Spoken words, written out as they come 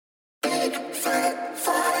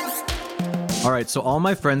All right, so all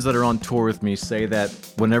my friends that are on tour with me say that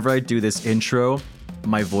whenever I do this intro,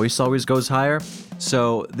 my voice always goes higher.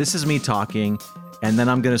 So this is me talking, and then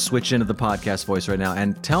I'm going to switch into the podcast voice right now.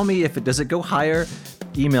 And tell me if does it go higher?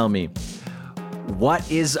 Email me. What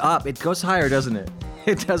is up? It goes higher, doesn't it?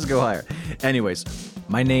 It does go higher. Anyways,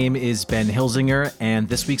 my name is Ben Hilsinger, and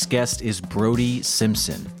this week's guest is Brody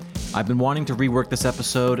Simpson. I've been wanting to rework this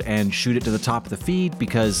episode and shoot it to the top of the feed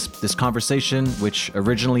because this conversation, which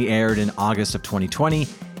originally aired in August of 2020,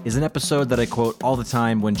 is an episode that I quote all the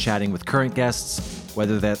time when chatting with current guests,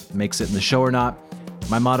 whether that makes it in the show or not.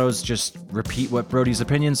 My motto is just repeat what Brody's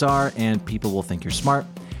opinions are and people will think you're smart.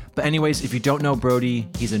 But anyways, if you don't know Brody,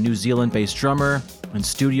 he's a New Zealand-based drummer and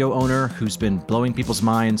studio owner who's been blowing people's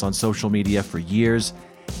minds on social media for years.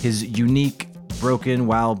 His unique, broken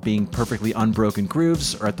while being perfectly unbroken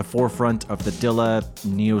grooves are at the forefront of the Dilla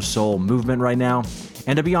neo-soul movement right now.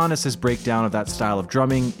 And to be honest, his breakdown of that style of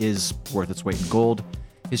drumming is worth its weight in gold.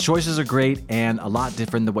 His choices are great and a lot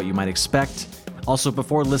different than what you might expect. Also,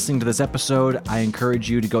 before listening to this episode, I encourage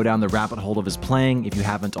you to go down the rabbit hole of his playing if you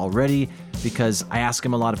haven't already, because I ask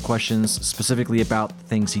him a lot of questions specifically about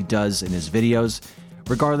things he does in his videos.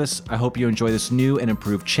 Regardless, I hope you enjoy this new and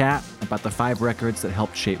improved chat about the 5 records that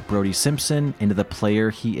helped shape Brody Simpson into the player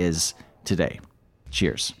he is today.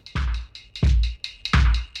 Cheers.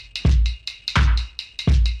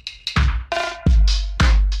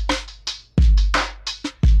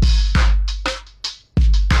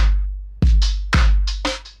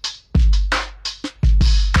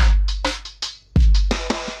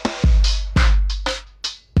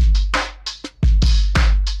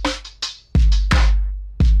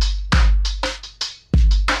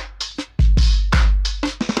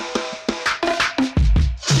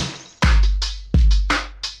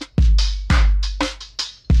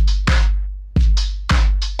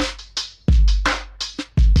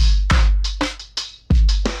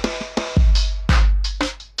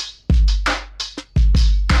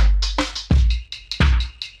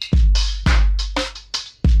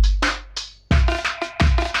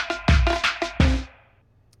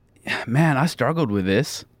 Man, I struggled with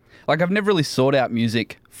this. Like, I've never really sought out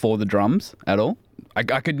music for the drums at all. I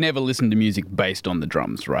could never listen to music based on the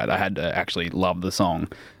drums, right? I had to actually love the song.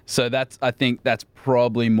 So I think that's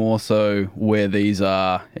probably more so where these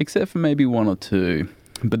are, except for maybe one or two.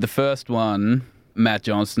 But the first one, Matt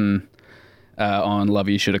Johnson on Love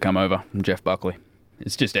You Should Have Come Over from Jeff Buckley.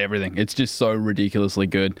 It's just everything. It's just so ridiculously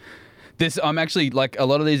good. I'm actually, like, a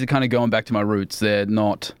lot of these are kind of going back to my roots. They're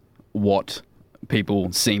not what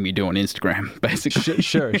people see me do on Instagram, basically.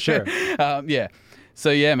 Sure. Yeah. So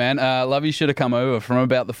yeah, man, Love You Should Have Come Over from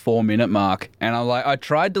about the 4-minute mark. And I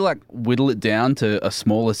tried to whittle it down to a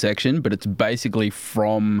smaller section, but it's basically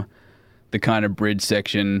from the kind of bridge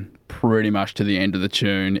section pretty much to the end of the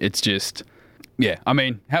tune. It's just, yeah, I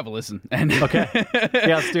mean, have a listen. And Okay.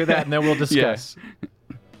 Yeah, let's do that and then we'll discuss. Yeah.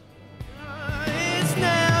 It's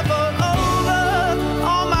never over.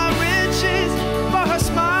 All my riches for her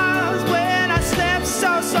smiles when I slept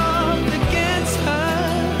so soft against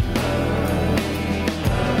her.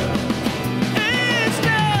 It's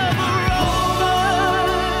never over.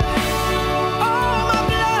 All my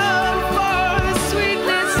blood for the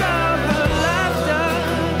sweetness of her laughter.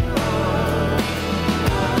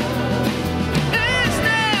 It's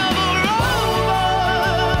never over.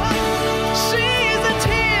 She's a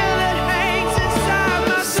tear that hangs inside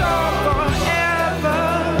my soul forever.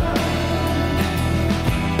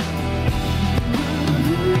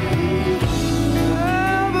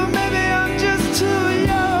 But maybe I'm just too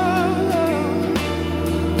young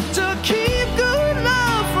to keep good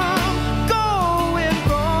love from going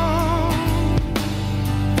wrong.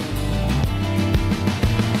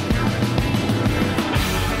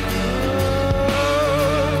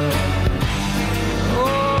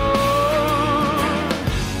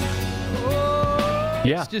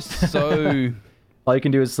 Yeah. It's just so... All you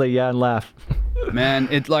can do is say yeah and laugh. Man,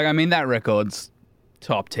 it's like, I mean, that record's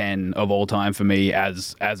top 10 of all time for me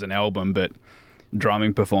as an album, but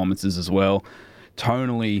drumming performances as well.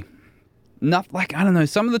 Tonally, not like, I don't know,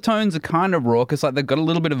 some of the tones are kind of raucous, like they've got a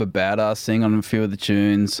little bit of a badass sing on a few of the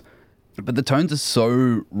tunes, but the tones are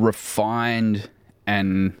so refined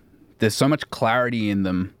and there's so much clarity in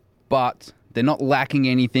them, but they're not lacking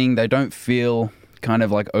anything. They don't feel kind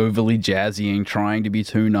of like overly jazzy and trying to be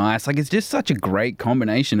too nice. Like, it's just such a great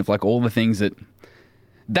combination of like all the things that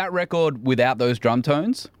record without those drum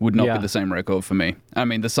tones would not be the same record for me. I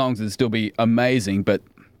mean, the songs would still be amazing, but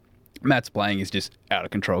Matt's playing is just out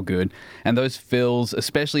of control good. And those fills,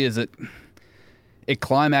 especially as it it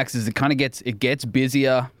climaxes. It gets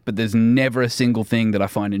busier, but there's never a single thing that I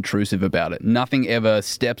find intrusive about it. Nothing ever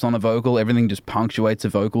steps on a vocal. Everything just punctuates a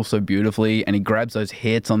vocal so beautifully, and he grabs those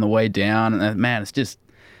hits on the way down. And man, it's just.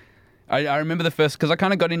 I remember the first, because I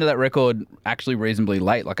kind of got into that record actually reasonably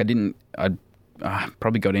late. Like I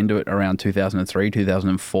probably got into it around 2003,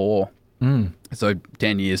 2004. So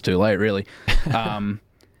 10 years too late, really.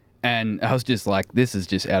 And I was just like, this is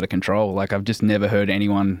just out of control. Like, I've just never heard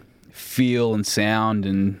anyone feel and sound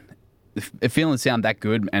that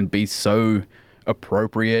good and be so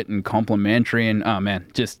appropriate and complimentary. And, oh, man,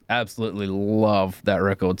 just absolutely love that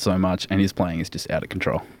record so much. And his playing is just out of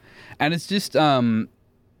control. And it's just,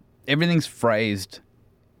 everything's phrased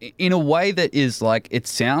in a way that is like, it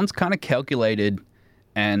sounds kind of calculated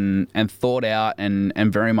and thought out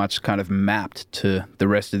and very much kind of mapped to the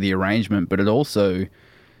rest of the arrangement, but it also,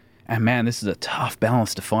 and man, this is a tough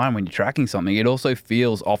balance to find when you're tracking something. It also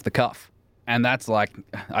feels off the cuff. And that's like,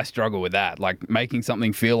 I struggle with that, like making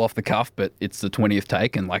something feel off the cuff, but it's the 20th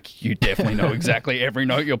take and like you definitely know exactly every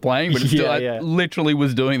note you're playing, but it's still, I literally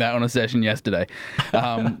was doing that on a session yesterday.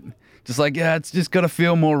 Just like, yeah, it's just got to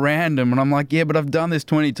feel more random. And I'm like, yeah, but I've done this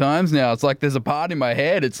 20 times now. It's like there's a part in my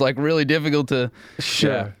head. It's like really difficult to...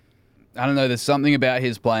 Sure. Yeah. I don't know. There's something about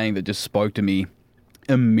his playing that just spoke to me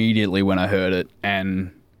immediately when I heard it.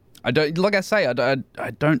 And I don't, like I say,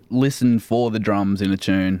 I don't listen for the drums in a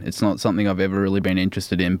tune. It's not something I've ever really been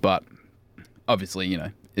interested in. But obviously, you know,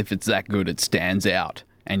 if it's that good, it stands out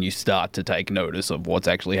and you start to take notice of what's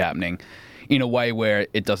actually happening. In a way where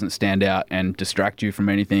it doesn't stand out and distract you from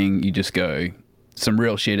anything. You just go, some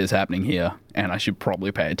real shit is happening here, and I should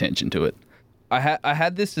probably pay attention to it. I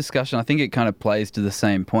had this discussion, I think it kind of plays to the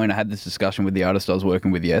same point. I had this discussion with the artist I was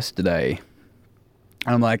working with yesterday.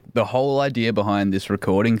 And I'm like, the whole idea behind this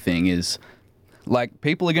recording thing is, like,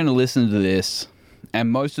 people are going to listen to this,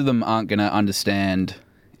 and most of them aren't going to understand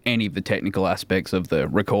any of the technical aspects of the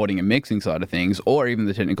recording and mixing side of things, or even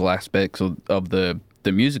the technical aspects of the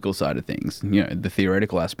musical side of things, you know, the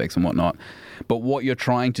theoretical aspects and whatnot. But what you're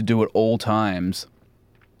trying to do at all times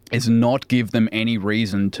is not give them any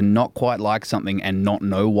reason to not quite like something and not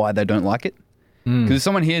know why they don't like it. Because if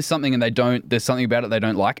someone hears something and there's something about it they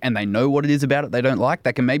don't like, and they know what it is about it they don't like,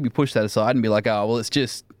 they can maybe push that aside and be like, oh, well, it's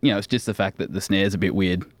just the fact that the snare's a bit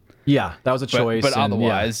weird. Yeah, that was a choice. But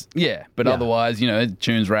otherwise, otherwise, you know, the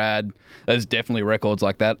tune's rad. There's definitely records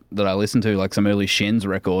like that I listen to, like some early Shins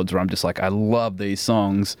records where I'm just like, I love these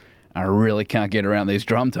songs. I really can't get around these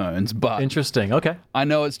drum tones. But interesting. Okay. I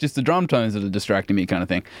know it's just the drum tones that are distracting me, kind of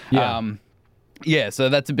thing. Yeah. So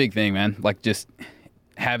that's a big thing, man. Like, just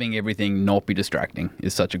having everything not be distracting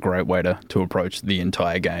is such a great way to approach the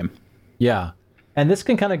entire game. Yeah. And this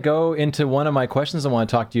can kind of go into one of my questions I want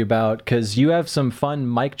to talk to you about, because you have some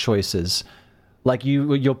fun mic choices. Like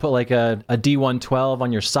you'll put like a D112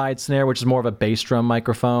 on your side snare, which is more of a bass drum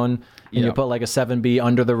microphone, and you'll put like a 7B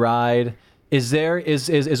under the ride. Is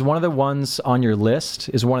one of the ones on your list,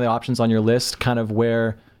 is one of the options on your list kind of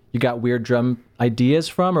where you got weird drum ideas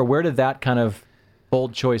from, or where did that kind of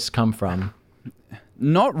bold choice come from?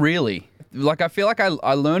 Not really. Like, I feel like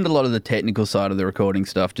I learned a lot of the technical side of the recording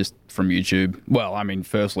stuff just from YouTube. Well, I mean,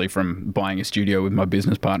 firstly from buying a studio with my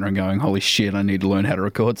business partner and going, holy shit, I need to learn how to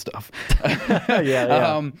record stuff.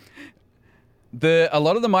 Yeah. A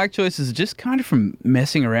lot of the mic choices are just kind of from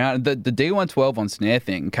messing around. The D112 on snare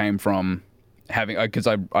thing came from having, because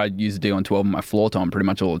I use the D112 on my floor tom pretty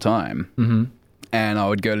much all the time. Mm-hmm. And I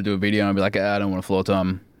would go to do a video and I'd be like, I don't want a floor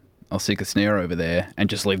tom. I'll stick a snare over there and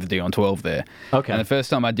just leave the D on 12 there. Okay. And the first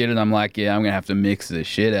time I did it, I'm like, yeah, I'm going to have to mix the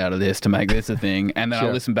shit out of this to make this a thing. And then I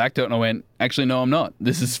listened back to it and I went, actually, no, I'm not.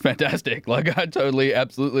 This is fantastic. Like, I totally,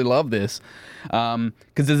 absolutely love this. Because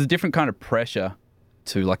there's a different kind of pressure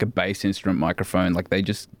to like a bass instrument microphone. Like they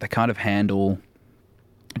kind of handle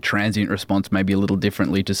a transient response maybe a little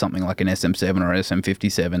differently to something like an SM7 or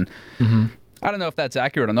SM57. Mm-hmm. I don't know if that's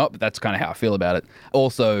accurate or not, but that's kind of how I feel about it.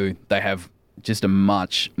 Also, they have just a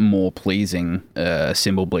much more pleasing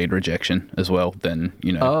cymbal bleed rejection as well than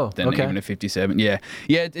even a 57. Yeah,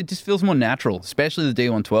 it just feels more natural, especially the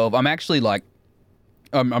D112. I'm actually like,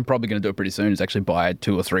 I'm probably going to do it pretty soon, is actually buy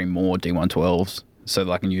 2 or 3 more D112s so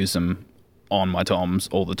that I can use them on my toms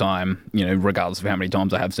all the time, you know, regardless of how many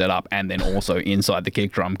toms I have set up, and then also inside the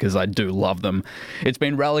kick drum, because I do love them. It's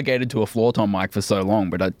been relegated to a floor tom mic for so long,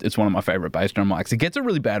 but it's one of my favorite bass drum mics. It gets a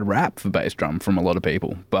really bad rap for bass drum from a lot of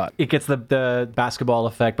people, but it gets the basketball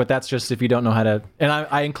effect, but that's just if you don't know how to, and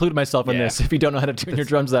I include myself in this, if you don't know how to tune your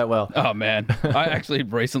drums that well. Oh man, I actually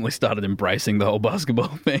recently started embracing the whole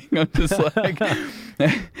basketball thing. I'm just like,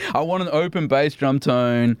 I want an open bass drum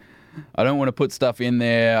tone I don't want to put stuff in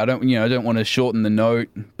there. I don't want to shorten the note,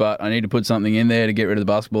 but I need to put something in there to get rid of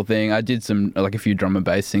the basketball thing. I did a few drum and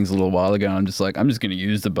bass things a little while ago, and I'm just going to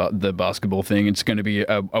use the basketball thing. It's going to be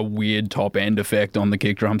a weird top end effect on the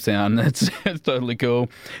kick drum sound. It's totally cool.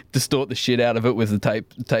 Distort the shit out of it with the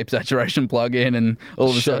tape saturation plug-in, and all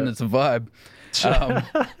of a sudden it's a vibe.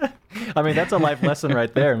 I mean, that's a life lesson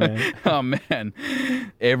right there, man. Oh man,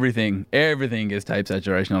 everything gets tape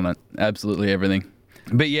saturation on it. Absolutely everything.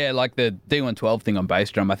 But yeah, like the D112 thing on bass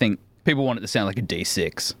drum, I think people want it to sound like a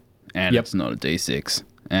D6, and it's not a D6.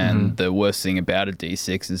 And the worst thing about a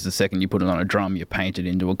D6 is the second you put it on a drum, you paint it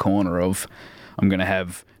into a corner of, I'm going to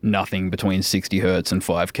have nothing between 60 hertz and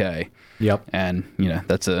 5K. Yep. And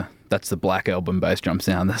that's the Black Album bass drum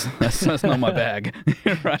sound. That's not my bag.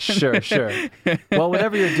 Right? Sure. Well,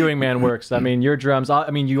 whatever you're doing, man, works. I mean, your drums,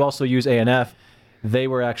 you also use A&F. They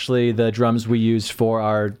were actually the drums we used for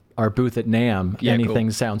our booth at NAMM. Yeah, Anything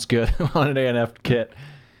cool. sounds good on an A&F kit.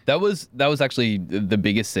 That was actually the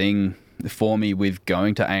biggest thing for me with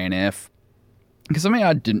going to A&F. Because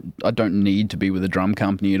I don't need to be with a drum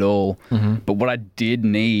company at all. But what I did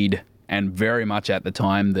need, and very much at the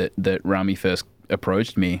time that Rami first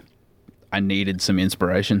approached me, I needed some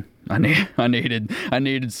inspiration. I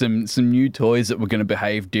needed some new toys that were going to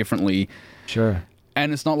behave differently. Sure.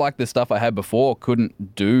 And it's not like the stuff I had before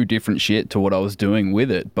couldn't do different shit to what I was doing with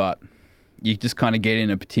it, but you just kind of get in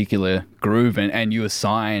a particular groove and you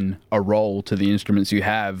assign a role to the instruments you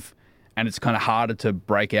have, and it's kind of harder to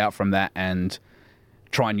break out from that and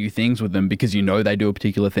try new things with them because they do a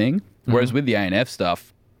particular thing. Whereas with the A&F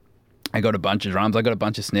stuff, I got a bunch of drums. I got a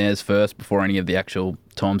bunch of snares first before any of the actual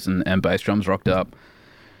toms and bass drums rocked up.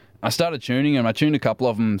 I started tuning them. I tuned a couple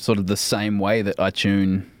of them sort of the same way that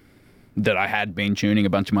I had been tuning a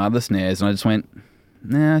bunch of my other snares, and I just went,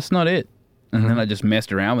 nah, it's not it. And then I just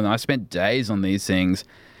messed around with them. I spent days on these things,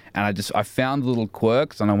 and I found little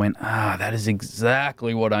quirks, and I went, that is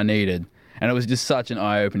exactly what I needed. And it was just such an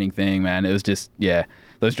eye-opening thing, man. It was just,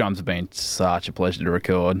 those drums have been such a pleasure to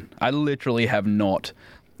record. I literally have not,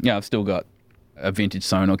 I've still got a vintage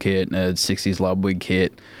Sonar kit, and a 60s Ludwig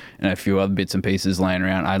kit, and a few other bits and pieces laying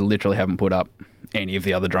around. I literally haven't put up any of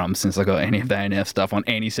the other drums since I got any of the A&F stuff on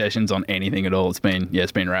any sessions on anything at all. It's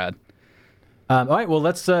been rad. All right, well,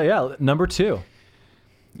 let's number 2.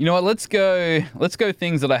 You know what? Let's go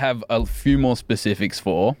things that I have a few more specifics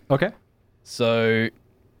for. Okay. So,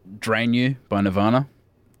 Drain You by Nirvana.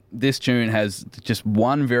 This tune has just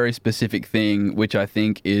one very specific thing, which I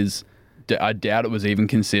think is, I doubt it was even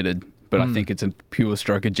considered, but I think it's a pure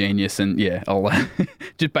stroke of genius. And I'll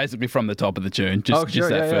just basically from the top of the tune,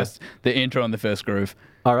 the intro and the first groove.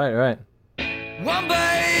 All right. One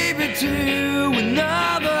baby to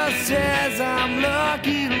another says I'm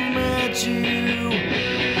lucky to meet you.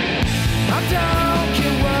 I don't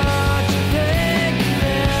care what you think,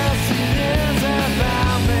 this is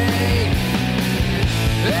about me.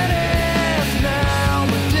 It is now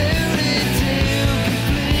my duty to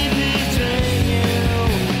completely drain you.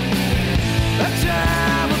 I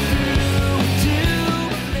travel through to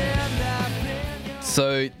end up in your...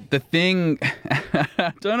 So the thing,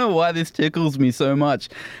 I don't know why this tickles me so much,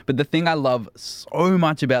 but the thing I love so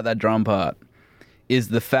much about that drum part is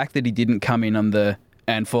the fact that he didn't come in on the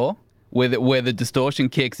and 4, where the distortion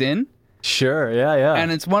kicks in. Sure, yeah.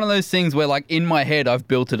 And it's one of those things where, like, in my head, I've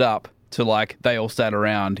built it up to, like, they all sat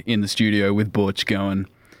around in the studio with Butch going,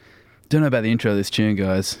 don't know about the intro of this tune,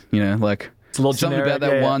 guys. Like, it's a little something generic,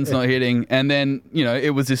 about that one's not hitting. And then,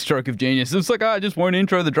 it was this stroke of genius. It was like, I just won't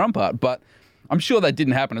intro the drum part. But I'm sure that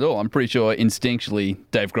didn't happen at all. I'm pretty sure instinctually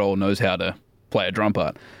Dave Grohl knows how to play a drum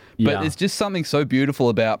part. But it's just something so beautiful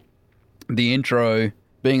about the intro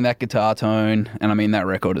being that guitar tone. And I mean, that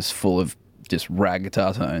record is full of just rag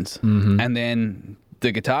guitar tones. And then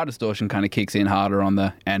the guitar distortion kind of kicks in harder on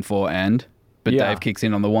the and 4 and, but Dave kicks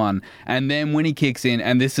in on the 1. And then when he kicks in,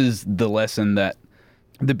 and this is the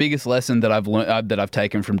biggest lesson that I've learned, that I've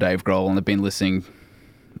taken from Dave Grohl, and I've been listening.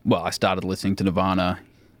 Well, I started listening to Nirvana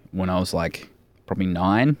when I was like probably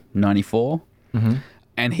 94,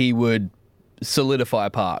 and he would solidify a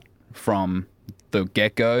part from the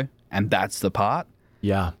get-go, and that's the part.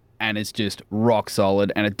 Yeah. And it's just rock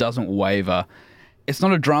solid, and it doesn't waver. It's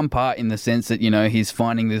not a drum part in the sense that, he's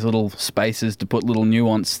finding these little spaces to put little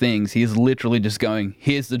nuanced things. He's literally just going,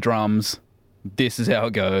 here's the drums, this is how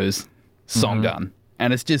it goes, song done.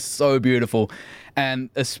 And it's just so beautiful. And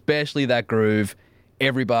especially that groove,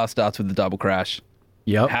 every bar starts with the double crash.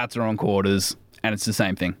 Yep. Hats are on quarters, and it's the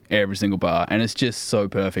same thing, every single bar. And it's just so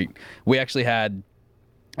perfect. We actually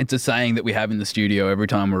it's a saying that we have in the studio every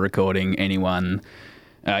time we're recording anyone,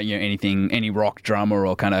 any rock drummer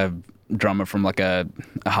or kind of drummer from like a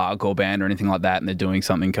hardcore band or anything like that, and they're doing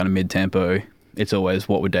something kind of mid-tempo, it's always,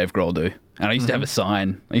 what would Dave Grohl do? And I used to have a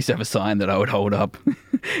sign. I used to have a sign that I would hold up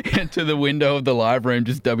to the window of the live room,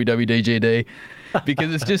 just WWDGD,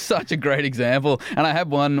 because it's just such a great example. And I had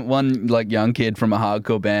one like young kid from a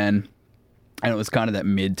hardcore band, and it was kind of that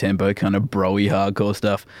mid-tempo kind of bro-y hardcore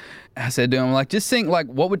stuff. I said to him, like, just think, like,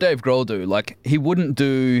 what would Dave Grohl do? Like, he wouldn't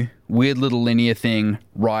do weird little linear thing,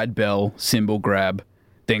 ride bell, cymbal grab,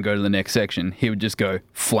 then go to the next section. He would just go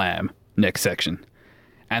flam, next section.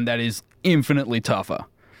 And that is infinitely tougher.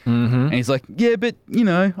 Mm-hmm. And he's like, yeah, but, you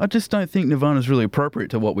know, I just don't think Nirvana's really appropriate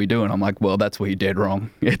to what we do. And I'm like, well, that's where you're dead wrong.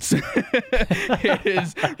 It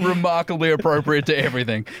is remarkably appropriate to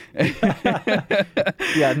everything.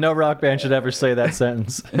 Yeah, no rock band should ever say that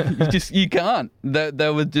sentence. You can't. They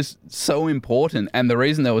were just so important. And the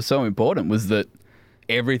reason they were so important was that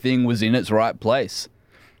everything was in its right place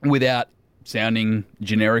without sounding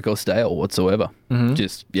generic or stale whatsoever. Mm-hmm.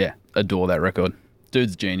 Just, yeah, adore that record.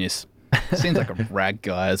 Dude's genius. Seems like a rag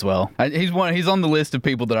guy as well. He's on the list of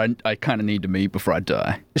people that I kind of need to meet before I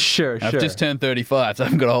die. Sure. I've just turned 35, so I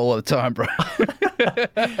haven't got a whole lot of time, bro.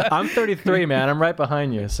 I'm 33, man. I'm right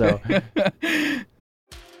behind you, so...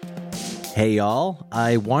 Hey, y'all.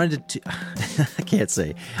 I wanted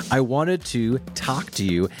to talk to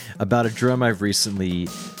you about a drum I've recently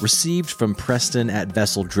received from Preston at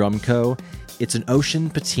Vessel Drum Co. It's an ocean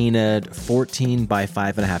patinaed 14 by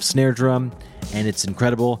 5.5 snare drum, and it's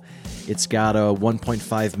incredible. It's got a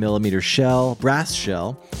 1.5 millimeter shell, brass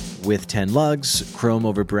shell, with 10 lugs, chrome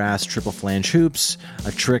over brass triple flange hoops,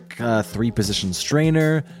 a trick 3-position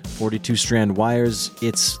strainer, 42 strand wires.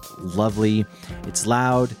 It's lovely, it's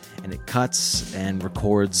loud, and it cuts and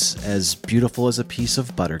records as beautiful as a piece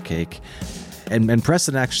of butter cake. And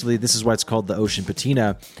Preston, actually, this is why it's called the ocean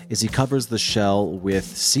patina, is he covers the shell with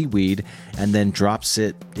seaweed and then drops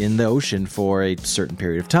it in the ocean for a certain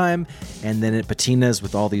period of time, and then it patinas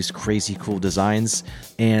with all these crazy cool designs.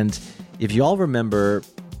 And if you all remember,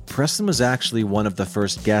 Preston was actually one of the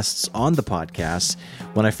first guests on the podcast.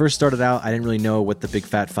 When I first started out, I didn't really know what the Big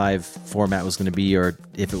Fat Five format was going to be, or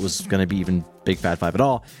if it was going to be even Big Fat Five at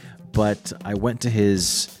all. But I went to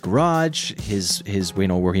his garage, his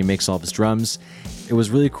where he makes all of his drums. It was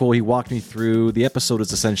really cool. He walked me through. The episode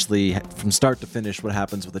is essentially from start to finish what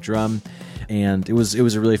happens with a drum, and it was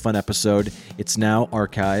a really fun episode. It's now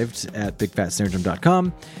archived at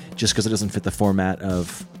bigfatsnaredrum.com, just because it doesn't fit the format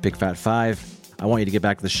of Big Fat 5. I want you to get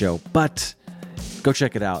back to the show, but go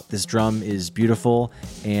check it out. This drum is beautiful,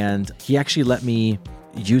 and he actually let me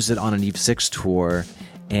use it on an Eve 6 tour,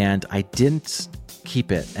 and I didn't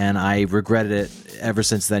keep it, and I regretted it ever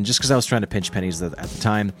since then, just because I was trying to pinch pennies at the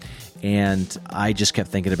time, and I just kept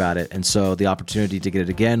thinking about it. And so the opportunity to get it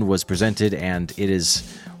again was presented, and it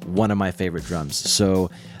is one of my favorite drums.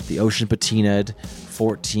 So the ocean patinaed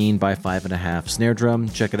 14 by 5.5 snare drum,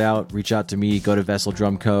 check it out. Reach out to me, go to Vessel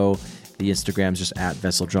Drum Co. The Instagram's just at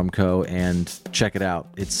Vessel Drum Co. and check it out.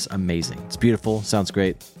 It's amazing. It's beautiful. Sounds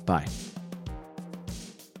great. Bye.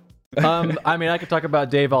 I mean, I could talk about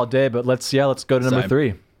Dave all day, but let's go to number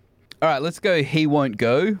 3. All right, let's go He Won't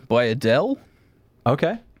Go by Adele.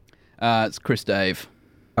 Okay. It's Chris Dave.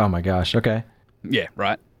 Oh my gosh, okay. Yeah,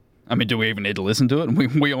 right. I mean, do we even need to listen to it?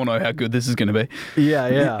 We all know how good this is going to be.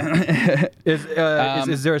 Yeah.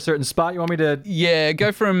 Is there a certain spot you want me to... Yeah,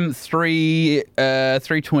 go from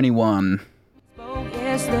 321.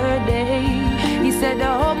 Yesterday, he said to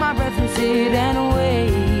hold my breath and sit and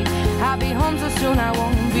wait. I'll be home so soon I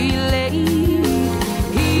won't be late.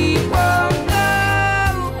 He won't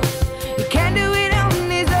go. He can't do it on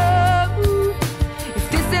his own. If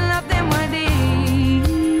this ain't love, then what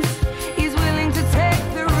is? He's willing to take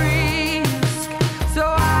the risk. So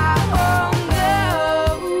I won't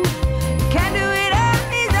go. He can't do it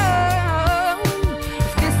on his own.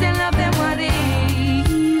 If this ain't love, then what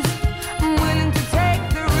is? I'm willing to take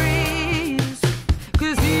the risk.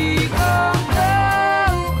 'Cause he won't go.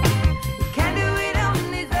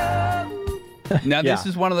 Now, this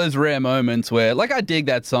is one of those rare moments where, like, I dig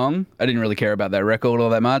that song. I didn't really care about that record all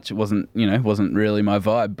that much. It wasn't really my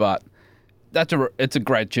vibe, but it's a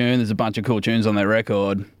great tune. There's a bunch of cool tunes on that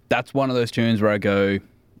record. That's one of those tunes where I go,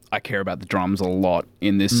 I care about the drums a lot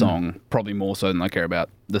in this song, probably more so than I care about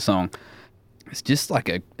the song. It's just like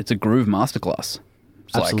it's a groove masterclass.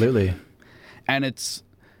 It's Absolutely. And it's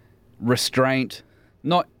restraint,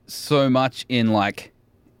 not so much in, like,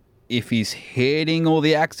 if he's hitting all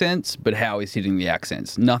the accents, but how he's hitting the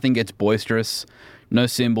accents. Nothing gets boisterous. No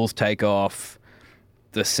cymbals take off.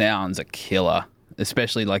 The sounds are killer.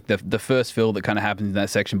 especially like the first fill that kind of happens in that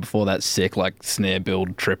section before that sick like snare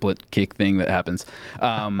build triplet kick thing that happens.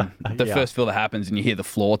 The first fill that happens and you hear the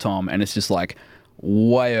floor tom and it's just like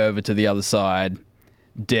way over to the other side,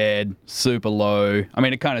 dead, super low. I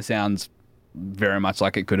mean, it kind of sounds very much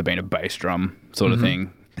like it could have been a bass drum sort of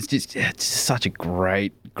thing. It's just such a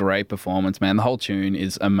great performance, man. The whole tune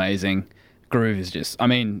is amazing. Groove is just, I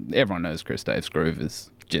mean, everyone knows Chris Dave's groove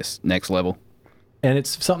is just next level. And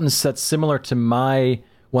it's something that's similar to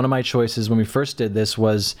one of my choices when we first did this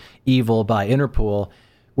was Evil by Interpol,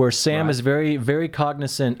 where Sam is very, very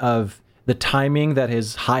cognizant of the timing that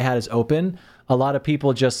his hi-hat is open. A lot of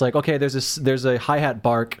people just like, okay, there's a hi-hat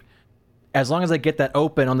bark. As long as I get that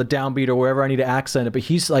open on the downbeat or wherever I need to accent it. But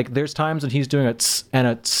he's like, there's times when he's doing a tss and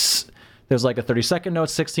a tss. There's like a 32nd note,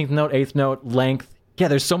 16th note, 8th note, length. Yeah,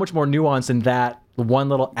 there's so much more nuance in that one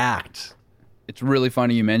little act. It's really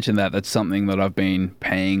funny you mentioned that. That's something that I've been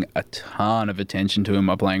paying a ton of attention to in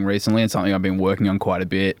my playing recently, and something I've been working on quite a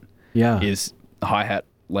bit. Yeah. Is hi-hat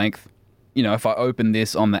length. You know, if I open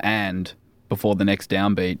this on the and before the next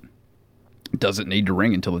downbeat, does it need to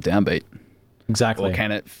ring until the downbeat? Exactly. Or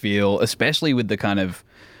can it feel, especially with the kind of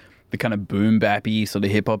boom bappy sort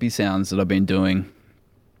of hip hoppy sounds that I've been doing,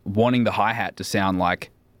 wanting the hi-hat to sound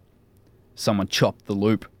like someone chopped the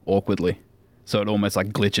loop awkwardly, so it almost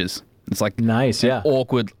like glitches. It's like nice, yeah.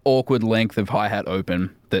 Awkward length of hi-hat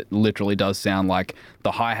open that literally does sound like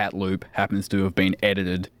the hi-hat loop happens to have been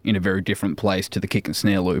edited in a very different place to the kick and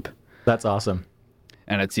snare loop. That's awesome.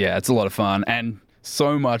 And it's a lot of fun and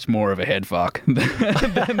so much more of a head fuck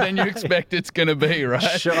than you expect it's going to be,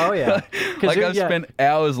 right? Sure, oh yeah. Like I've spent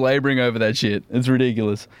hours laboring over that shit. It's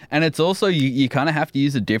ridiculous. And it's also, you kind of have to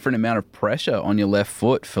use a different amount of pressure on your left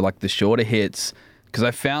foot for like the shorter hits. Because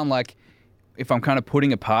I found like if I'm kind of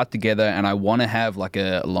putting a part together and I want to have like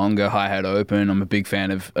a longer hi-hat open, I'm a big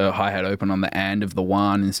fan of hi-hat open on the and of the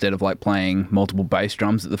one instead of like playing multiple bass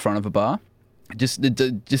drums at the front of a bar. It just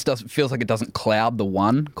doesn't, feels like it doesn't cloud the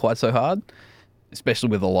one quite so hard, especially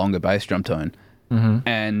with a longer bass drum tone.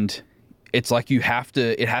 And it's like it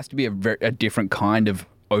has to be a different kind of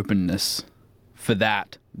openness for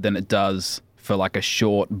that than it does for like a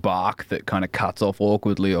short bark that kind of cuts off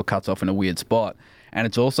awkwardly or cuts off in a weird spot. And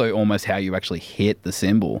it's also almost how you actually hit the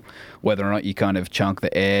cymbal, whether or not you kind of chunk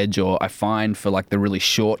the edge, or I find for like the really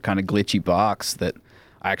short kind of glitchy barks that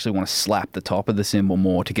I actually want to slap the top of the cymbal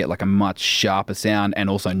more to get like a much sharper sound and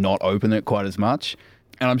also not open it quite as much.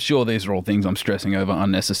 And I'm sure these are all things I'm stressing over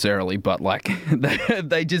unnecessarily, but like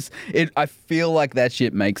I feel like that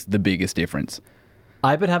shit makes the biggest difference.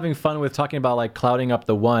 I've been having fun with talking about like clouding up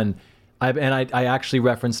the one. I actually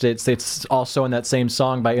referenced it. It's also in that same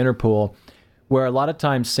song by Interpol, where a lot of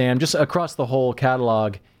times Sam, just across the whole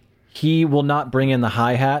catalog, he will not bring in the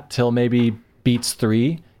hi-hat till maybe beats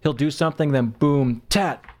 3. He'll do something, then boom,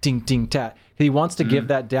 tat, ding, ding, tat. He wants to give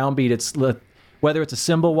that downbeat. It's whether it's a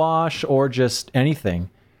cymbal wash or just anything.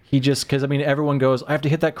 He just, because I mean, everyone goes, I have to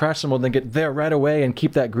hit that crash cymbal, then get there right away and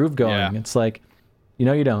keep that groove going. Yeah. It's like,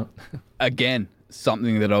 you don't. Again,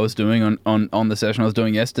 something that I was doing on the session I was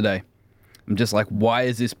doing yesterday. I'm just like, why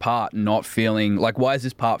is this part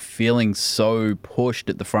feeling so pushed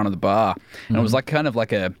at the front of the bar? And it was like kind of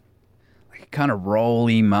a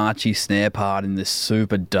rolly, marchy snare part in this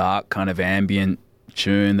super dark kind of ambient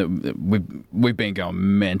tune that we've been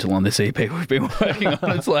going mental on this EP we've been working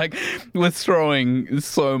on. It's like we're throwing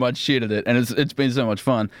so much shit at it, and it's been so much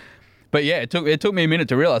fun. But yeah, it took me a minute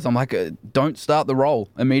to realize. I'm like, don't start the roll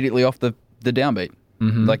immediately off the downbeat.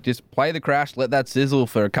 Like just play the crash, let that sizzle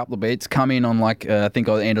for a couple of beats, come in on like I think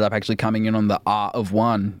I ended up actually coming in on the R of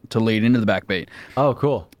 1 to lead into the backbeat. Oh,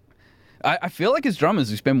 cool. I feel like as drummers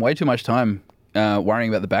we spend way too much time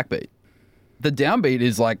worrying about the backbeat. The downbeat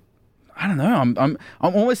is like, I don't know, I'm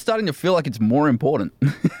almost starting to feel like it's more important.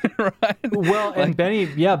 Right? Well, and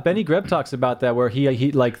Benny Greb talks about that, where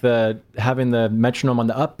he like having the metronome on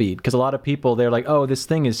the upbeat, because a lot of people, they're like, oh, this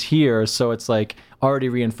thing is here, so it's like already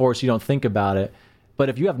reinforced, you don't think about it. But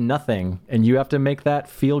if you have nothing and you have to make that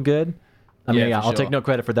feel good, I mean, I'll take no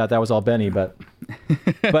credit for that. That was all Benny. But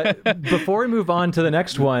before we move on to the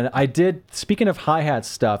next one, speaking of hi-hat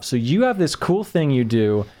stuff, so you have this cool thing you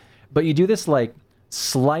do, but you do this like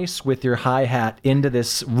slice with your hi-hat into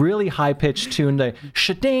this really high-pitched tune, like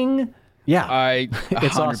shading. Yeah.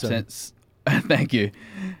 It's awesome. Thank you.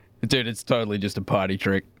 Dude, it's totally just a party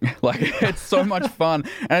trick. Like, it's so much fun.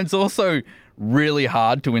 And it's also really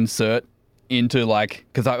hard to insert into, like,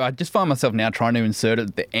 because I just find myself now trying to insert it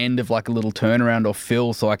at the end of like a little turnaround or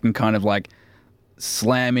fill, so I can kind of like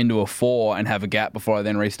slam into a 4 and have a gap before I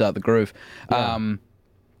then restart the groove. Yeah.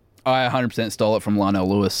 I 100% stole it from Lionel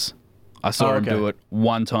Lewis I saw him do it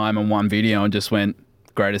one time in one video and just went,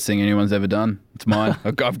 greatest thing anyone's ever done. It's mine.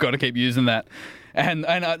 I've got to keep using that. And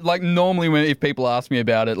I, like normally if people ask me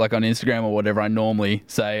about it, like on Instagram or whatever, I normally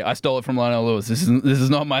say I stole it from Lionel Lewis. This is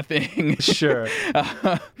not my thing. Sure.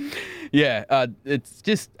 It's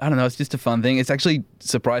just, I don't know. It's just a fun thing. It's actually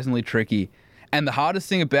surprisingly tricky. And the hardest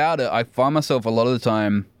thing about it, I find myself a lot of the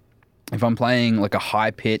time, if I'm playing like a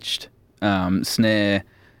high pitched snare,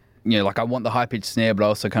 like I want the high pitched snare, but I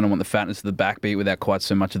also kind of want the fatness of the backbeat without quite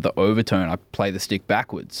so much of the overtone. I play the stick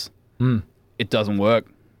backwards. It doesn't work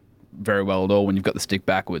very well at all when you've got the stick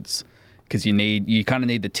backwards, because you kind of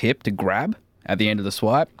need the tip to grab at the end of the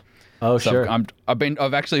swipe. Oh, so sure.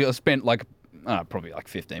 I've spent like probably like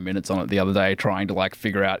 15 minutes on it the other day trying to like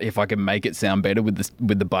figure out if I can make it sound better with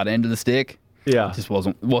the butt end of the stick. Yeah. It just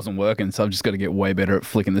wasn't working, so I've just got to get way better at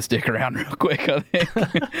flicking the stick around real quick, I think.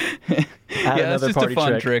 It's just a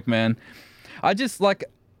fun trick, man. I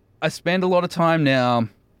spend a lot of time now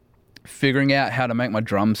figuring out how to make my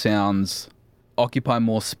drum sounds occupy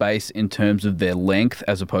more space in terms of their length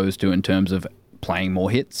as opposed to in terms of playing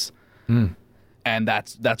more hits. And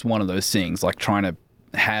that's one of those things, like trying to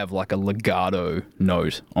have like a legato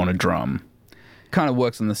note on a drum. Kind of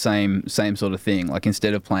works on the same sort of thing. Like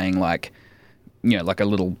instead of playing like a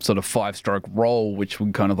little sort of 5-stroke roll, which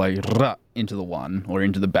would kind of like into the one or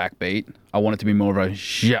into the backbeat, I want it to be more of a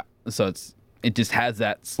yeah. So it just has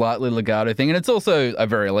that slightly legato thing, and it's also a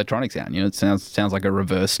very electronic sound. It sounds like a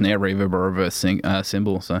reverse snare reverb or a reverse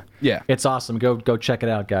cymbal. So yeah, it's awesome. Go check it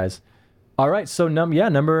out, guys. All right, so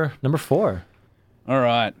number 4. All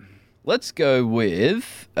right, let's go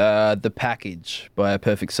with The Package by A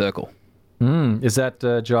Perfect Circle. Is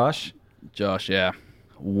that Josh? Josh, yeah.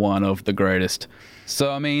 One of the greatest.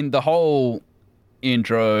 So, I mean, the whole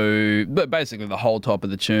intro, but basically the whole top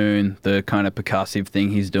of the tune, the kind of percussive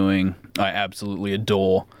thing he's doing, I absolutely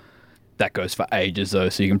adore. That goes for ages, though,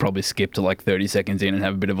 so you can probably skip to like 30 seconds in and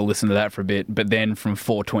have a bit of a listen to that for a bit. But then from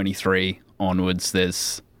 4:23 onwards,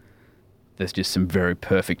 there's just some very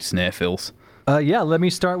perfect snare fills. Let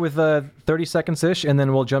me start with 30 seconds-ish, and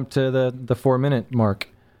then we'll jump to the 4-minute mark.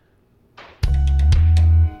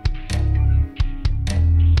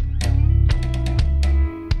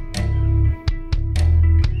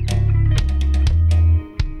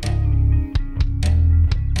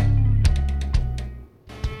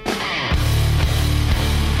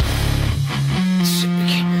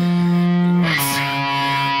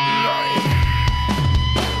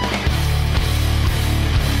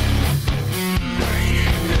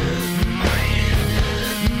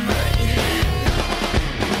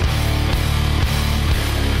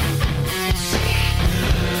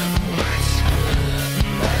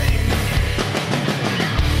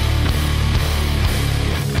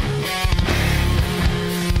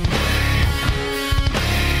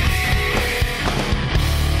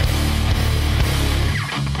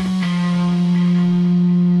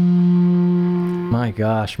 My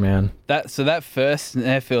gosh, man. That first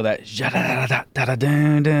snare fill, that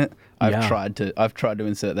I've tried to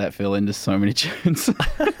insert that fill into so many tunes.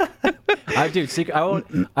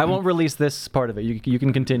 I won't release this part of it. You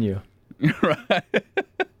can continue. Right.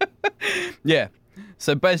 Yeah.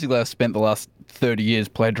 So basically, I've spent the last 30 years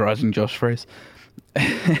plagiarizing Josh Freese.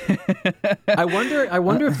 I wonder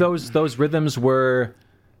if those rhythms were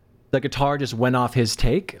the guitar just went off his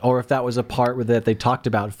take, or if that was a part that they talked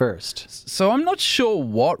about first. So I'm not sure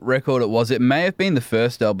what record it was. It may have been the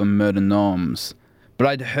first album, Murder Noms, but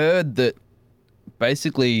I'd heard that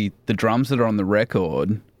basically the drums that are on the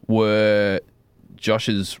record were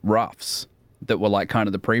Josh's roughs that were like kind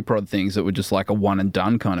of the pre-prod things that were just like a one and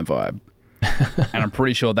done kind of vibe. And I'm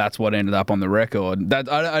pretty sure that's what ended up on the record. That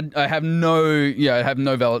I have no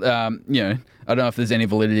valid, I don't know if there's any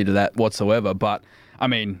validity to that whatsoever, but I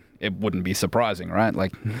mean, it wouldn't be surprising, right?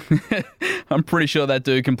 Like, I'm pretty sure that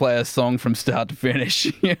dude can play a song from start to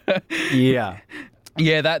finish. Yeah.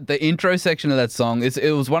 Yeah, the intro section of that song,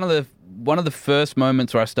 it was one of the first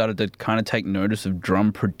moments where I started to kind of take notice of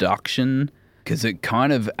drum production, because it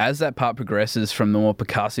kind of, as that part progresses from the more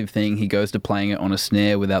percussive thing, he goes to playing it on a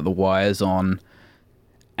snare without the wires on,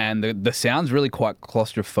 and the sound's really quite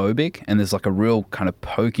claustrophobic, and there's like a real kind of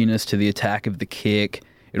pokiness to the attack of the kick.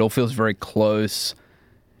 It all feels very close.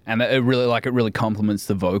 And it really complements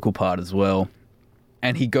the vocal part as well.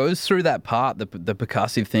 And he goes through that part, the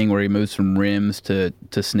percussive thing where he moves from rims to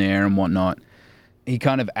snare and whatnot. He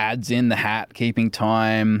kind of adds in the hat, keeping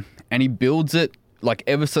time, and he builds it like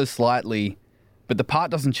ever so slightly, but the part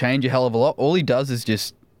doesn't change a hell of a lot. All he does is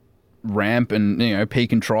just ramp and,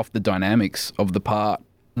 peak and trough the dynamics of the part.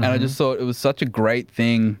 Mm-hmm. And I just thought it was such a great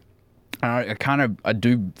thing. I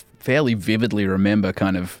do fairly vividly remember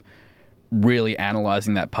kind of really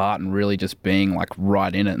analyzing that part and really just being like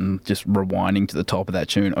right in it and just rewinding to the top of that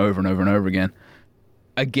tune over and over and over again.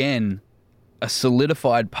 Again, a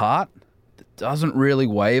solidified part that doesn't really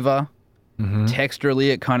waver.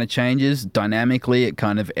 Texturally, it kind of changes. Dynamically, it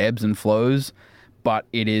kind of ebbs and flows, but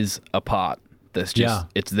it is a part that's just,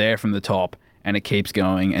 it's there from the top and it keeps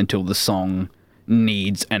going until the song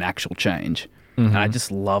needs an actual change. And I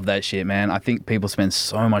just love that shit, man. I think people spend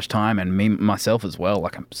so much time, and me myself as well,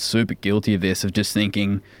 like I'm super guilty of this, of just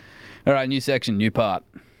thinking, all right, new section, new part.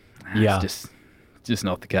 It's just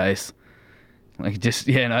not the case. Like just,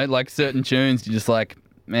 like certain tunes, you're just like,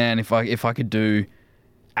 man, if I could do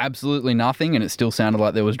absolutely nothing and it still sounded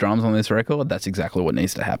like there was drums on this record, that's exactly what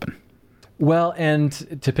needs to happen. Well, and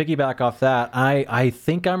to piggyback off that, I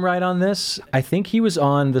think I'm right on this. I think he was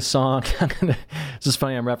on the song. It's just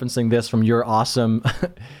funny, I'm referencing this from your awesome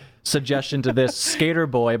suggestion to this, Skater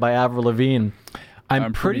Boy by Avril Lavigne.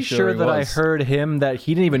 I'm pretty sure that I heard him that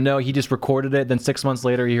he didn't even know. He just recorded it. Then 6 months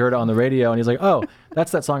later, he heard it on the radio and he's like, oh,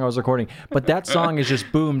 that's that song I was recording. But that song is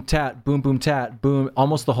just boom, tat, boom, boom, tat, boom,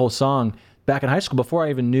 almost the whole song. Back in high school, before I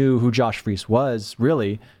even knew who Josh Freese was,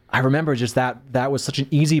 really, I remember just that was such an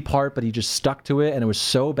easy part, but he just stuck to it, and it was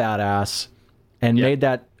so badass, and made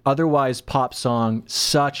that otherwise pop song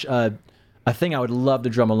such a thing I would love to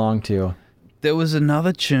drum along to. There was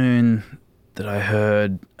another tune that I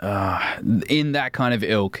heard in that kind of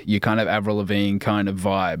ilk, you kind of Avril Lavigne kind of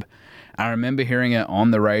vibe. I remember hearing it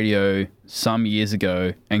on the radio some years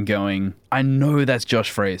ago and going, I know that's Josh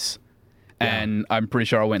Freese. And I'm pretty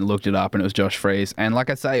sure I went and looked it up and it was Josh Freese. And like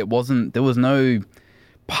I say, there was no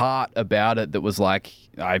part about it that was like,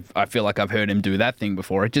 I feel like I've heard him do that thing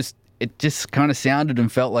before. It just kind of sounded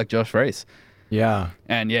and felt like Josh Freese. Yeah.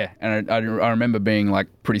 And I remember being like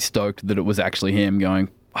pretty stoked that it was actually him, going,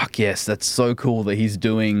 fuck yes, that's so cool that he's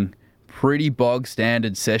doing pretty bog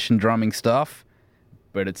standard session drumming stuff,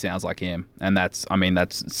 but it sounds like him. And that's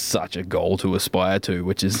such a goal to aspire to,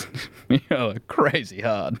 which is, crazy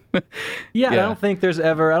hard. I don't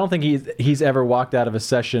think he's ever walked out of a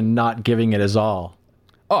session not giving it his all.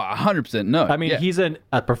 Oh, 100% no. I mean, he's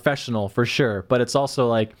a professional for sure, but it's also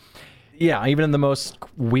like, even in the most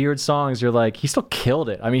weird songs, you're like, he still killed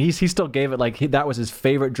it. I mean, he still gave it that was his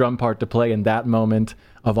favorite drum part to play in that moment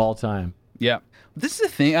of all time. Yeah. This is the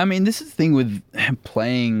thing. I mean, this is the thing with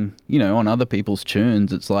playing, on other people's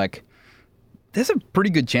tunes. It's like, there's a pretty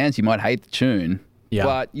good chance you might hate the tune,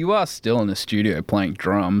 but you are still in the studio playing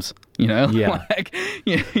drums, like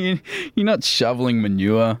you're not shoveling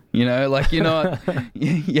manure, like you're not,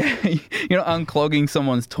 you're not unclogging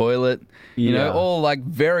someone's toilet, all like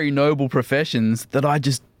very noble professions that I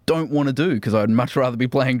just don't want to do because I'd much rather be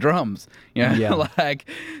playing drums. Like,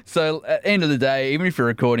 so at the end of the day, even if you're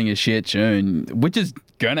recording a shit tune, which is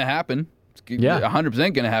going to happen, 100%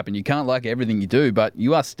 going to happen. You can't like everything you do, but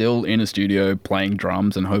you are still in a studio playing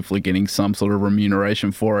drums and hopefully getting some sort of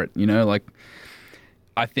remuneration for it. Like,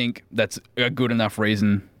 I think that's a good enough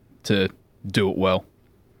reason to do it well.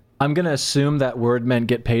 I'm going to assume that word meant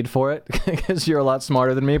get paid for it because you're a lot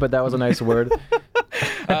smarter than me, but that was a nice word.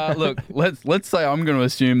 Look, let's say I'm going to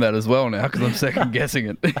assume that as well now because I'm second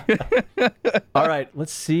guessing it. All right,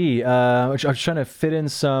 let's see. I'm trying to fit in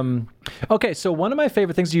some. Okay, so one of my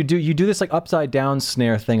favorite things you do this like upside down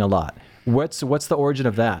snare thing a lot. What's the origin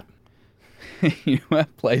of that? That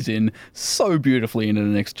plays in so beautifully into the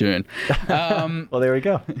next tune. Well, there we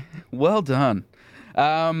go. Well done.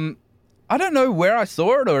 I don't know where I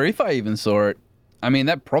saw it or if I even saw it. I mean,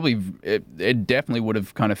 that probably, it definitely would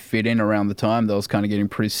have kind of fit in around the time that I was kind of getting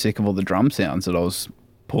pretty sick of all the drum sounds that I was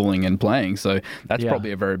pulling and playing. So that's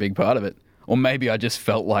probably a very big part of it. Or maybe I just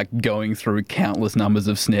felt like going through countless numbers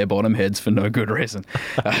of snare bottom heads for no good reason.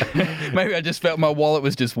 Maybe I just felt my wallet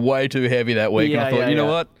was just way too heavy that week. And I thought, you know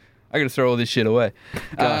what? I got to throw all this shit away.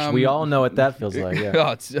 Gosh, we all know what that feels like.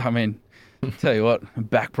 Yeah. Tell you what,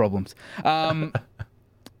 back problems.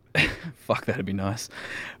 Fuck, that'd be nice.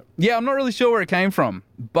 Yeah, I'm not really sure where it came from,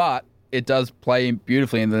 but it does play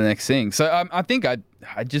beautifully into the next thing. So I think I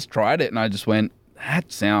just tried it and I just went,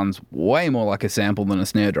 that sounds way more like a sample than a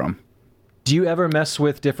snare drum. Do you ever mess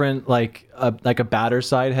with different, like a batter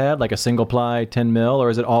side head, like a single ply 10 mil, or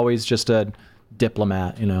is it always just a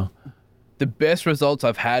diplomat, The best results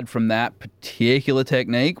I've had from that particular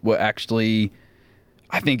technique were actually,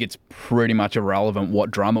 I think it's pretty much irrelevant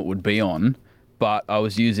what drum it would be on, but I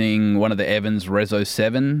was using one of the Evans Reso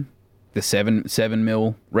 7, the 7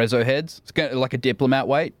 mil Reso heads. It's kind of like a diplomat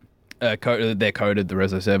weight. They're coated, the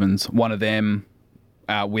Reso 7s. One of them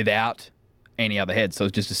without any other heads, so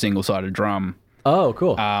it's just a single-sided drum. Oh,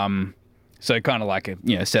 cool. So kind of like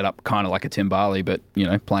set up kind of like a timbali, but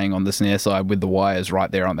playing on the snare side with the wires right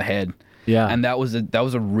there on the head. Yeah. And that was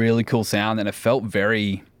a really cool sound, and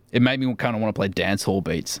it made me kind of want to play dance hall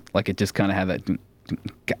beats. Like it just kind of had that.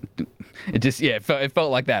 It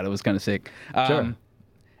felt like that. It was kind of sick. Sure.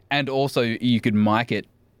 And also you could mic it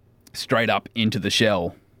straight up into the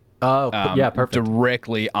shell. Oh, yeah, perfect.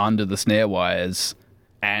 Directly under the snare wires,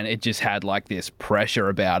 and it just had like this pressure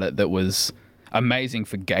about it that was amazing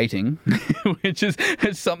for gating, which is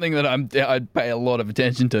something that I'd pay a lot of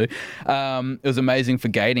attention to. It was amazing for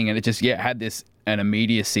gating, and it just had an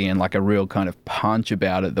immediacy and like a real kind of punch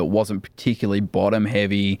about it that wasn't particularly bottom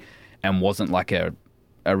heavy, and wasn't like a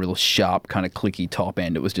real sharp kind of clicky top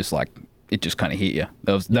end. It was just like it just kind of hit you.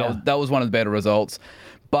 That was one of the better results.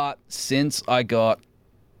 But since I got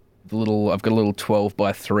I've got a little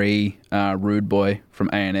 12x3 Rude Boy from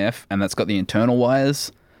A&F, and that's got the internal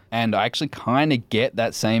wires. And I actually kind of get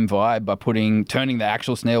that same vibe by turning the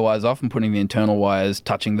actual snare wires off and putting the internal wires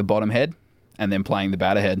touching the bottom head, and then playing the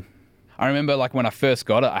batter head. I remember like when I first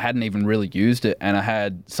got it, I hadn't even really used it, and I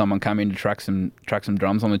had someone come in to track some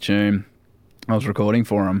drums on the tune. I was recording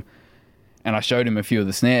for him, and I showed him a few of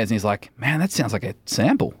the snares, and he's like, "Man, that sounds like a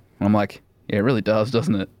sample." And I'm like, "Yeah, it really does,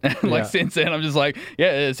 doesn't it?" And since then, I'm just like,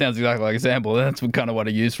 "Yeah, it sounds exactly like a sample." That's kind of what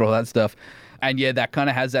I use for all that stuff. And yeah, that kind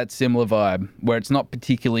of has that similar vibe where it's not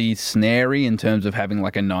particularly snary in terms of having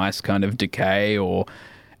like a nice kind of decay,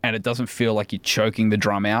 and it doesn't feel like you're choking the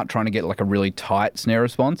drum out trying to get like a really tight snare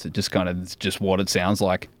response. It just kind of it's just what it sounds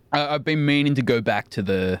like. I've been meaning to go back to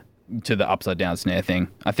the upside down snare thing.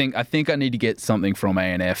 I think I need to get something from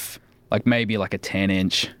A&F, like maybe like a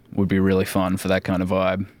 10-inch would be really fun for that kind of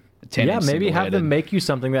vibe. Maybe have them make you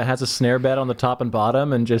something that has a snare bed on the top and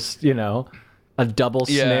bottom, and just a double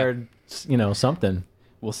snared something.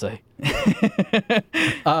 We'll see.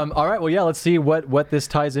 All right. Well, yeah. Let's see what this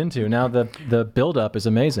ties into. Now the build up is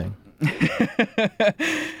amazing.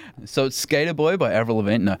 So it's Skater Boy by Avril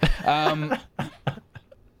Lavigne. No.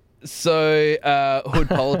 So Hood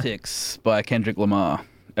Politics by Kendrick Lamar.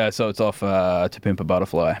 So it's off To Pimp a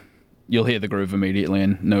Butterfly. You'll hear the groove immediately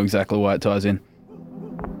and know exactly why it ties in.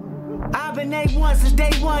 I've been A1 since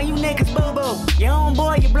day one, you niggas boo-boo. Your own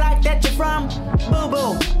boy, you block that you're from,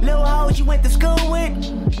 boo-boo. Little hoes you went to school with,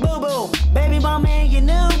 boo-boo. Baby mama and your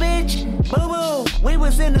new bitch, boo-boo. We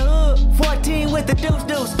was in the hood, 14 with the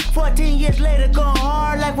deuce. 14 years later, going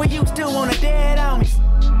hard like we used to on the dead homies.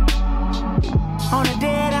 On the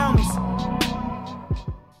dead homies.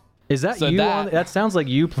 Is that you? That sounds like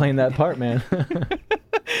you playing that part, man.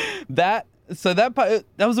 That part,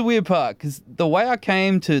 that was a weird part, because the way I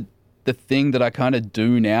came to the thing that I kind of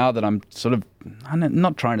do now, that I'm sort of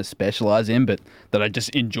not trying to specialize in, but that I just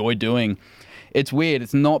enjoy doing, it's weird.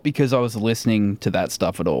 It's not because I was listening to that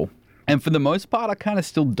stuff at all. And for the most part, I kind of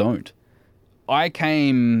still don't. I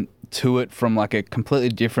came to it from like a completely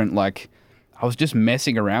different, like, I was just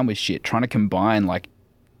messing around with shit, trying to combine like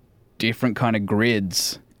different kind of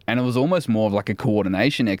grids. And it was almost more of like a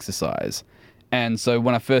coordination exercise. And so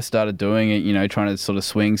when I first started doing it, trying to sort of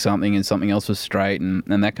swing something and something else was straight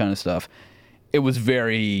and that kind of stuff, it was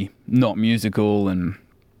very not musical and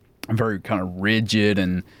very kind of rigid,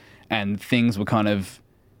 and things were kind of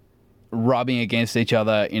rubbing against each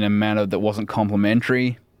other in a manner that wasn't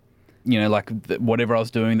complementary. Whatever I was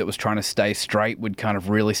doing that was trying to stay straight would kind of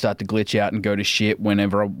really start to glitch out and go to shit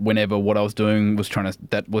whenever what I was doing was trying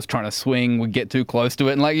to swing would get too close to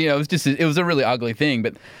it. And it was a really ugly thing,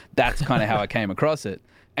 but that's kind of how I came across it.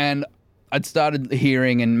 And I'd started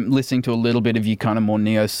hearing and listening to a little bit of your kind of more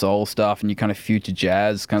neo soul stuff and your kind of future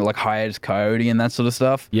jazz, kind of like Hiatus Coyote and that sort of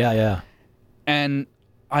stuff. Yeah. And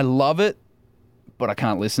I love it, but I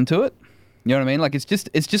can't listen to it. You know what I mean? Like it's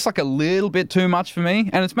just like a little bit too much for me,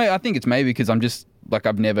 and I think it's maybe because I'm just like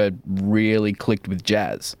I've never really clicked with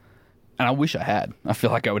jazz, and I wish I had. I feel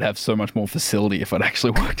like I would have so much more facility if I'd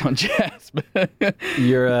actually worked on jazz.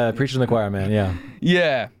 You're preaching to the choir, man.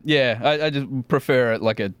 Yeah. Yeah. I just prefer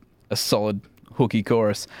like a solid hooky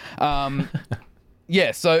chorus.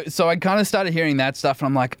 Yeah. So I kind of started hearing that stuff, and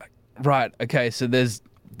I'm like, right, okay. So there's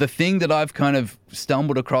the thing that I've kind of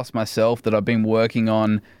stumbled across myself that I've been working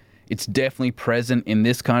on. It's definitely present in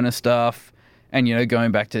this kind of stuff. And,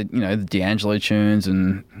 going back to, the D'Angelo tunes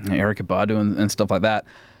and Erykah Badu and stuff like that.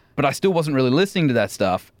 But I still wasn't really listening to that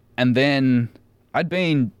stuff. And then I'd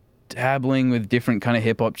been dabbling with different kind of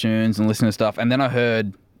hip-hop tunes and listening to stuff. And then I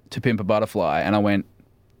heard To Pimp a Butterfly. And I went,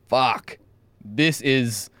 fuck, this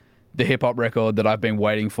is the hip-hop record that I've been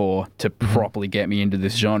waiting for to properly get me into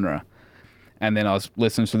this genre. And then I was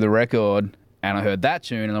listening to the record and I heard that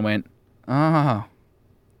tune and I went,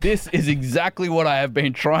 this is exactly what I have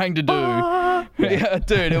been trying to do. Yeah,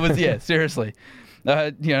 dude, seriously.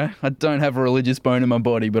 I don't have a religious bone in my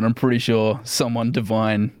body, but I'm pretty sure someone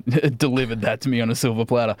divine delivered that to me on a silver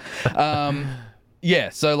platter.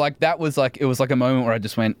 So like that was like, it was like a moment where I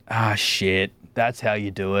just went, shit, that's how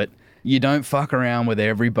you do it. You don't fuck around with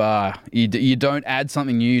every bar. You don't add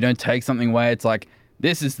something new. You don't take something away. It's like,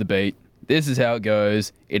 this is the beat. This is how it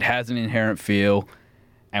goes. It has an inherent feel,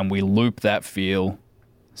 and we loop that feel.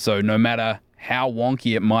 So no matter how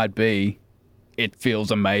wonky it might be, it feels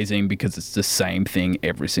amazing because it's the same thing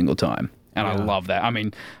every single time. And I love that. I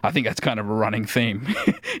mean, I think that's kind of a running theme.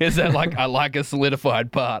 Is that like, I like a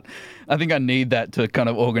solidified part. I think I need that to kind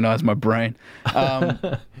of organize my brain.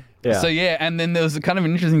 So yeah, and then there was a kind of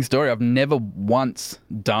an interesting story. I've never once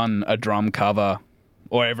done a drum cover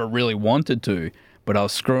or ever really wanted to, but I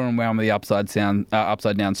was screwing around with the upside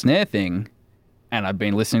down snare thing, and I'd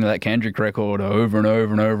been listening to that Kendrick record over and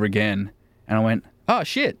over and over again, and I went, oh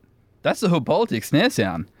shit, that's the Hood Politics snare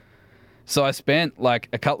sound. So I spent like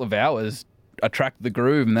a couple of hours, I tracked the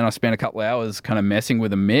groove, and then I spent a couple of hours kind of messing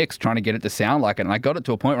with a mix, trying to get it to sound like it. And I got it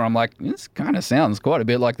to a point where I'm like, this kind of sounds quite a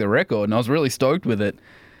bit like the record. And I was really stoked with it.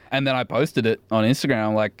 And then I posted it on Instagram.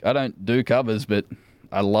 I'm like, I don't do covers, but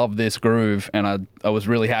I love this groove. And I was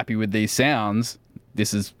really happy with these sounds.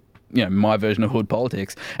 This is, my version of Hood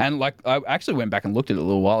Politics. And like, I actually went back and looked at it a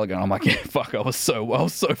little while ago, and I'm like, yeah, fuck, I was so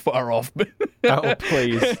far off. Oh,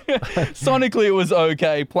 please. Sonically, it was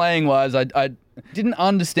okay. Playing wise, I didn't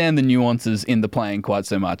understand the nuances in the playing quite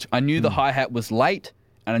so much. I knew the hi-hat was late,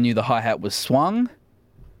 and I knew the hi-hat was swung,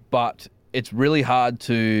 but it's really hard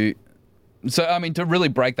to... So, I mean, to really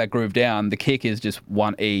break that groove down, the kick is just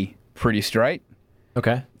 1E pretty straight.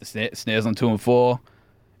 Okay. The snares on 2 and 4.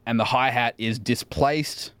 And the hi-hat is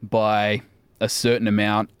displaced by a certain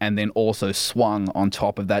amount and then also swung on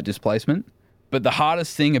top of that displacement. But the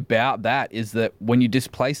hardest thing about that is that when you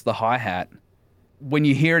displace the hi-hat, when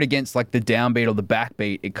you hear it against like the downbeat or the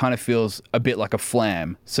backbeat, it kind of feels a bit like a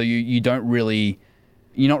flam. So you're not really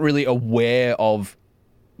aware of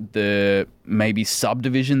the maybe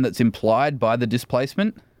subdivision that's implied by the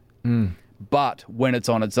displacement. But when it's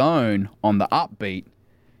on its own, on the upbeat,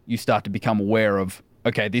 you start to become aware of,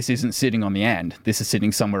 okay, this isn't sitting on the end. This is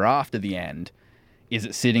sitting somewhere after the end. Is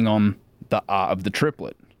it sitting on the art of the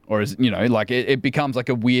triplet? Or is, it becomes like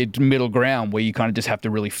a weird middle ground where you kind of just have to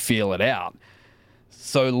really feel it out.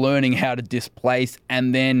 So learning how to displace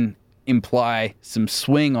and then imply some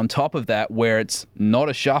swing on top of that where it's not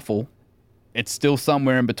a shuffle, it's still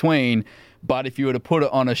somewhere in between. But if you were to put it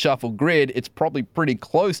on a shuffle grid, it's probably pretty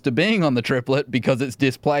close to being on the triplet because it's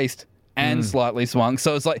displaced and slightly swung.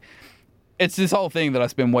 So it's like, it's this whole thing that I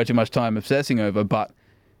spend way too much time obsessing over, but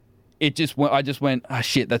I just went, oh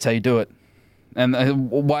shit, that's how you do it. And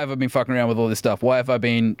why have I been fucking around with all this stuff? Why have I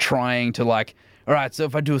been trying to like, all right, so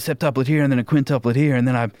if I do a septuplet here and then a quintuplet here and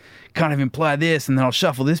then I kind of imply this and then I'll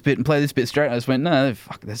shuffle this bit and play this bit straight. I just went, no,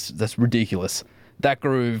 fuck, that's ridiculous. That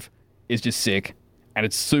groove is just sick and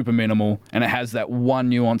it's super minimal and it has that one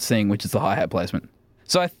nuance thing, which is the hi-hat placement.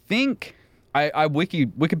 So I think I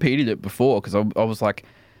Wikipedia'd it before because I was like,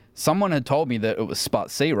 someone had told me that it was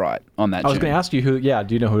Spot C right on that tune. I was going to ask you who, do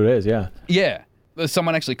you know who it is? Yeah. Yeah.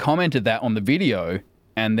 Someone actually commented that on the video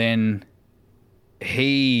and then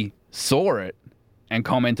he saw it and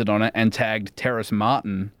commented on it and tagged Terrace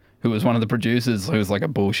Martin, who was one of the producers, who was like a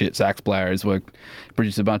bullshit sax player. He's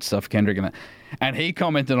produced a bunch of stuff for Kendrick and that. And he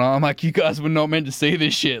commented on it. I'm like, you guys were not meant to see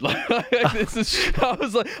this shit. Like this is, I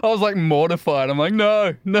was like mortified. I'm like,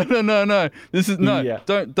 no. This is,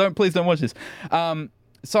 please don't watch this.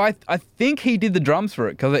 So I think he did the drums for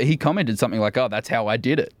it because he commented something like, oh, that's how I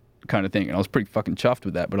did it, kind of thing. And I was pretty fucking chuffed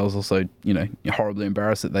with that, but I was also, horribly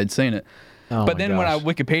embarrassed that they'd seen it. Oh but then when I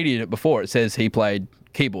Wikipedia'd it before, it says he played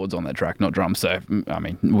keyboards on that track, not drums. So, I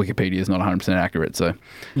mean, Wikipedia is not 100% accurate. So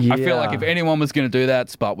I feel like if anyone was going to do that,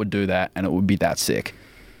 Spot would do that, and it would be that sick.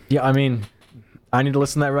 Yeah, I mean, I need to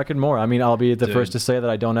listen to that record more. I mean, I'll be the first to say that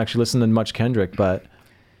I don't actually listen to much Kendrick, but...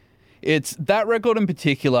 It's that record in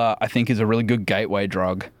particular, I think, is a really good gateway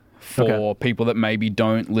drug for people that maybe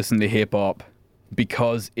don't listen to hip-hop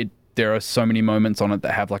because there are so many moments on it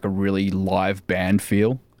that have like a really live band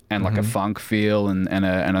feel. And like a funk feel and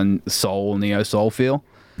a soul, neo-soul feel.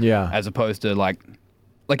 Yeah. As opposed to like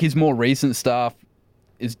his more recent stuff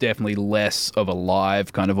is definitely less of a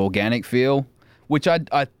live kind of organic feel, which I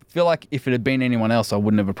feel like if it had been anyone else, I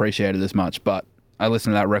wouldn't have appreciated as much. But I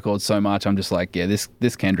listened to that record so much, I'm just like, yeah,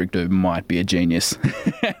 this Kendrick dude might be a genius.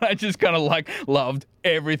 I just kind of like loved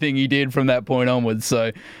everything he did from that point onwards.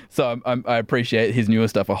 So I appreciate his newer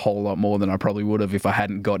stuff a whole lot more than I probably would have if I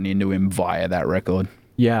hadn't gotten into him via that record.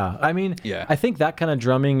 Yeah, I mean, I think that kind of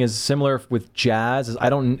drumming is similar with jazz.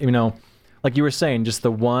 I don't, like you were saying, just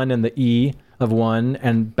the 1 and the E of one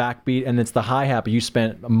and backbeat, and it's the hi-hat, but you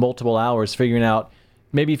spent multiple hours figuring out,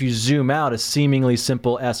 maybe if you zoom out, a seemingly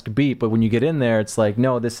simple-esque beat, but when you get in there, it's like,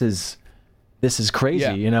 no, this is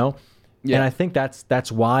crazy, you know? Yeah. And I think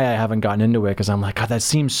that's why I haven't gotten into it, because I'm like, God, that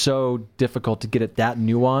seems so difficult to get it that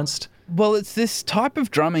nuanced. Well, it's this type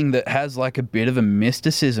of drumming that has like a bit of a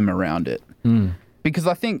mysticism around it. Because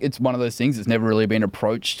I think it's one of those things that's never really been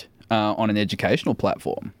approached on an educational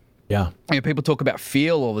platform. Yeah. You know, people talk about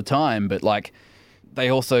feel all the time, but like they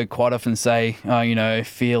also quite often say, oh, you know,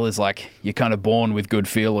 feel is like you're kind of born with good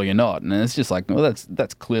feel or you're not. And it's just like, well,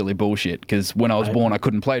 that's clearly bullshit, because when I was born, I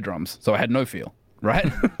couldn't play drums, so I had no feel,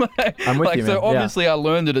 right? I'm with you, man. So obviously I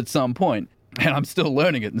learned it at some point. And I'm still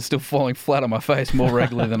learning it and still falling flat on my face more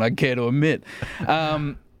regularly than I care to admit.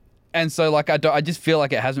 And so, like, I just feel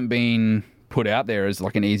like it hasn't been put out there as,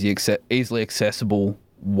 like, an easily accessible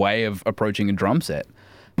way of approaching a drum set.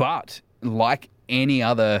 But, like any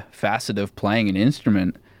other facet of playing an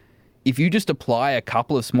instrument, if you just apply a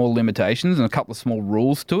couple of small limitations and a couple of small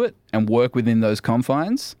rules to it and work within those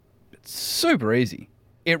confines, it's super easy.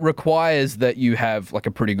 It requires that you have, like,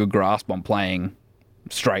 a pretty good grasp on playing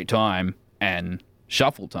straight time and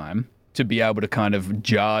shuffle time to be able to kind of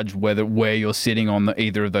judge where you're sitting on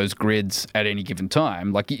either of those grids at any given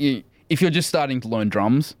time. Like, if you're just starting to learn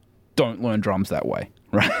drums, don't learn drums that way,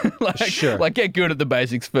 right? Sure. Like, get good at the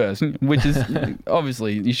basics first, which is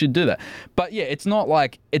obviously you should do that. But yeah, it's not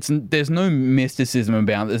like there's no mysticism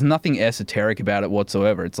about it. There's nothing esoteric about it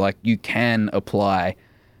whatsoever. It's like you can apply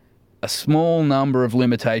a small number of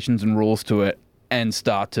limitations and rules to it and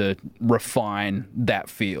start to refine that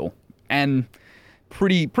feel. And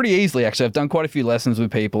pretty easily, actually. I've done quite a few lessons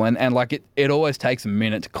with people, and like it always takes a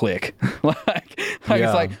minute to click. like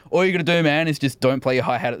It's like, all you got to do, man, is just don't play your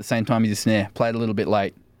hi-hat at the same time as your snare. Play it a little bit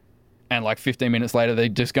late. And like 15 minutes later, they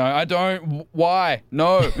just go, I don't, why?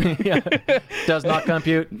 No. Does not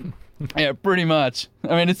compute. Yeah, pretty much.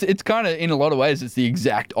 I mean, it's kind of, in a lot of ways, it's the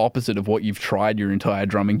exact opposite of what you've tried your entire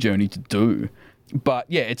drumming journey to do. But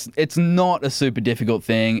yeah, it's not a super difficult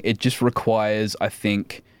thing. It just requires, I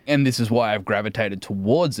think, and this is why I've gravitated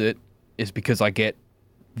towards it, is because I get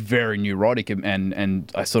very neurotic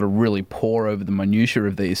and I sort of really pore over the minutiae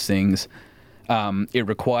of these things. It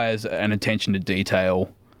requires an attention to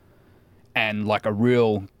detail and like a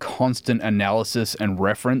real constant analysis and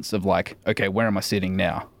reference of like, okay, where am I sitting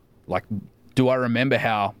now? Like, do I remember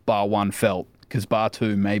how bar 1 felt? Because bar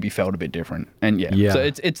 2 maybe felt a bit different. And yeah. So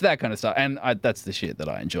it's that kind of stuff. And that's the shit that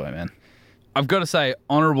I enjoy, man. I've got to say,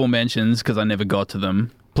 honorable mentions, because I never got to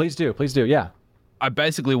them. Please do, yeah. I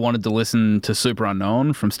basically wanted to listen to Super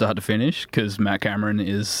Unknown from start to finish, because Matt Cameron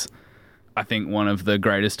is, I think, one of the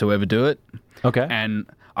greatest to ever do it. Okay. And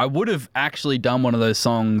I would have actually done one of those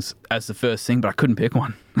songs as the first thing, but I couldn't pick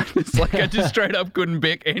one. It's like I just straight up couldn't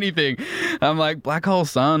pick anything. I'm like, Black Hole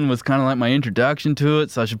Sun was kind of like my introduction to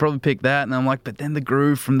it, so I should probably pick that. And I'm like, but then the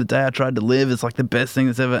groove from The Day I Tried to Live is like the best thing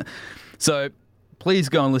that's ever. So please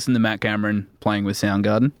go and listen to Matt Cameron playing with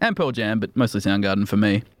Soundgarden and Pearl Jam, but mostly Soundgarden for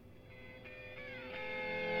me.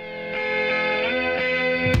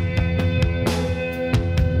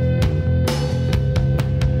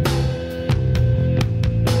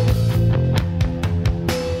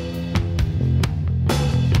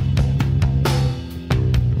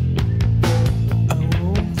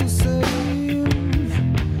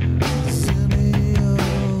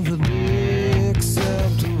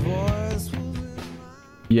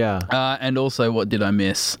 Yeah. And also, what did I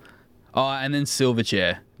miss? Oh, and then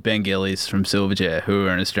Silverchair, Ben Gillies from Silverchair, who are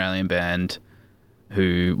an Australian band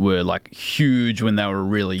who were like huge when they were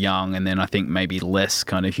really young, and then I think maybe less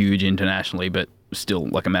kind of huge internationally, but still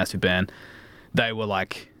like a massive band. They were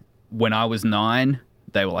like, when I was 9,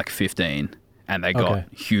 they were like 15, and they got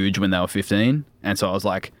huge when they were 15. And so I was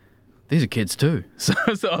like, these are kids too. So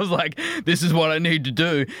I was like, this is what I need to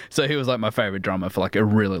do. So he was like my favorite drummer for like a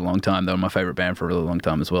really long time. They were my favorite band for a really long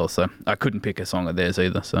time as well. So I couldn't pick a song of theirs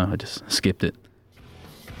either. So I just skipped it.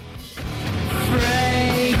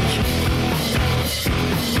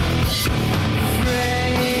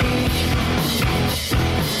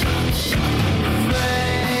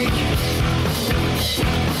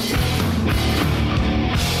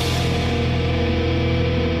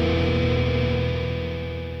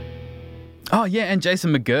 Oh, yeah, and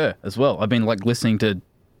Jason McGurr as well. I've been, like, listening to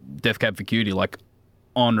Death Cab for Cutie, like,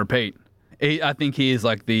 on repeat. I think he is,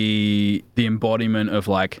 like, the embodiment of,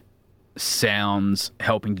 like, sounds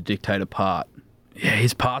helping to dictate a part. Yeah,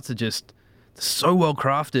 his parts are just so well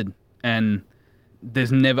crafted, and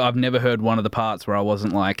I've never heard one of the parts where I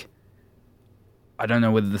wasn't like, I don't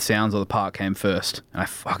know whether the sounds or the part came first. And I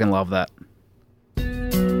fucking love that.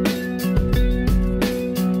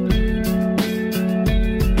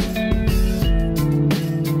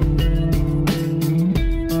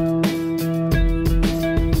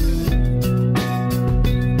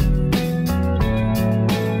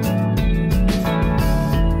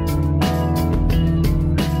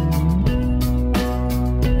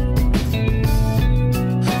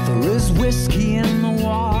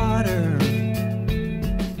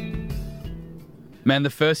 Man, the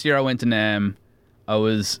first year I went to NAMM, I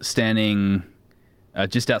was standing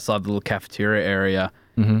just outside the little cafeteria area,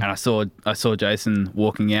 and I saw Jason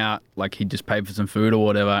walking out, like he just paid for some food or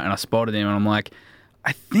whatever, and I spotted him, and I'm like,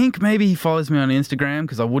 I think maybe he follows me on Instagram,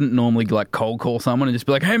 because I wouldn't normally like cold call someone and just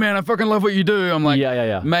be like, hey man, I fucking love what you do. I'm like,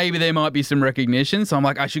 yeah. Maybe there might be some recognition. So I'm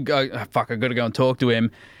like, I should go, I got to go and talk to him.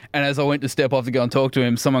 And as I went to step off to go and talk to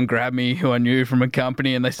him, someone grabbed me who I knew from a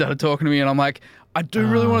company, and they started talking to me, and I'm like, I do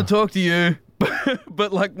really want to talk to you.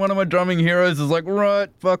 But like one of my drumming heroes is like right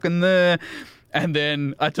fucking there. And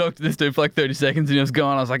then I talked to this dude for like 30 seconds and he was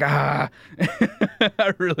gone. I was like, I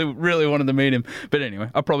really, really wanted to meet him. But anyway,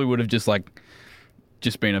 I probably would have just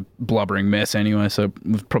been a blubbering mess anyway, so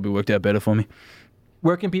it probably worked out better for me.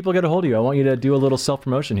 Where can people get a hold of you? I want you to do a little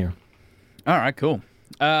self-promotion here. All right, cool.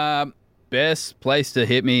 Best place to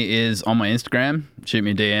hit me is on my Instagram. Shoot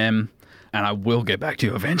me a DM, and I will get back to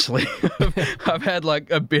you eventually. I've had like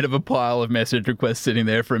a bit of a pile of message requests sitting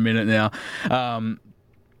there for a minute now.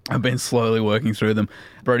 I've been slowly working through them.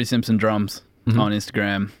 Brody Simpson drums on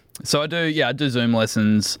Instagram. So I do Zoom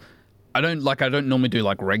lessons. I don't normally do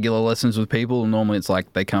like regular lessons with people. Normally it's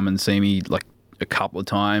like they come and see me like a couple of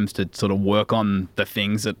times to sort of work on the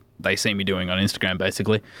things that they see me doing on Instagram,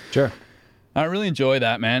 basically. Sure. I really enjoy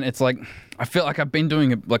that, man. It's like, I feel like I've been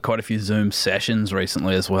doing like quite a few Zoom sessions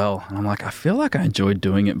recently as well. And I'm like, I feel like I enjoy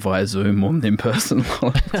doing it via Zoom more than in person.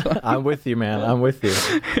 I'm with you, man. I'm with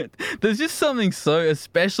you. There's just something so,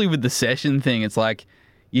 especially with the session thing, it's like,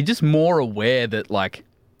 you're just more aware that like,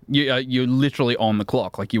 you're literally on the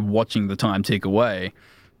clock. Like you're watching the time tick away.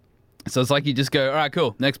 So it's like you just go, all right,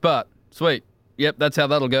 cool. Next part. Sweet. Yep, that's how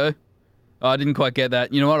that'll go. Oh, I didn't quite get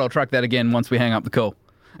that. You know what? I'll track that again once we hang up the call.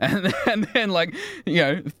 And then like,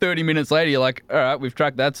 30 minutes later, you're like, all right, we've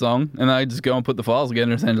tracked that song. And I just go and put the files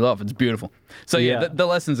together and send it off. It's beautiful. So yeah. The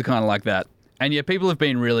lessons are kind of like that. And yeah, people have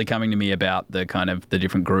been really coming to me about the kind of the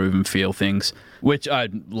different groove and feel things, which I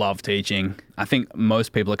love teaching. I think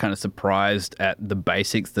most people are kind of surprised at the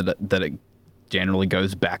basics that it generally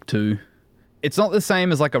goes back to. It's not the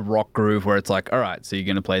same as like a rock groove where it's like, all right, so you're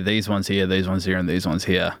going to play these ones here, and these ones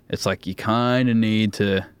here. It's like you kind of need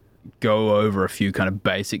to go over a few kind of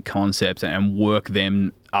basic concepts and work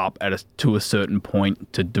them up to a certain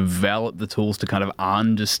point to develop the tools to kind of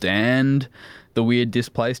understand the weird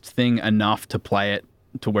displaced thing enough to play it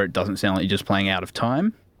to where it doesn't sound like you're just playing out of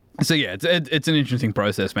time. So yeah, it's an interesting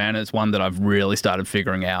process, man. It's one that I've really started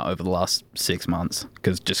figuring out over the last 6 months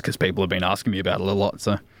because people have been asking me about it a lot.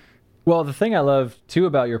 So, well, the thing I love too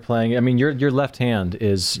about your playing, I mean, your left hand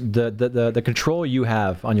is the control you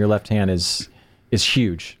have on your left hand is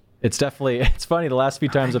huge. It's funny. The last few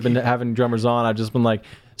times I've been having drummers on, I've just been like,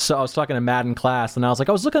 so I was talking to Matt in class, and I was like,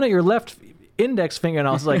 I was looking at your left index finger, and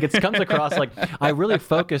I was like, it comes across like I really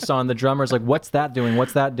focus on the drummers, like what's that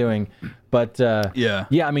doing? But yeah,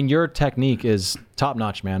 I mean, your technique is top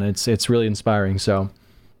notch, man. It's really inspiring. So,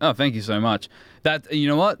 oh, thank you so much. That, you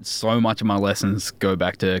know what? So much of my lessons go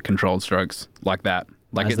back to controlled strokes like that.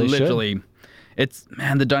 Like it literally. Should. It's,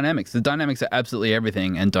 man, the dynamics are absolutely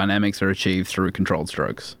everything, and dynamics are achieved through controlled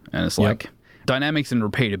strokes. And it's like dynamics and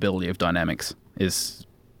repeatability of dynamics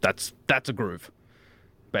that's a groove,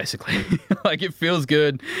 basically. Like it feels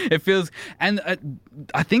good. And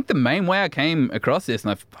I think the main way I came across this,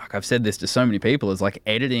 and I've said this to so many people, is like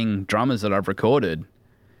editing drummers that I've recorded.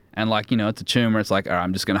 And like, it's a tune where it's like, all right,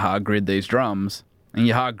 I'm just going to hard grid these drums. And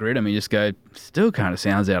you hard grid them, and you just go, still kind of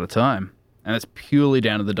sounds out of time. And it's purely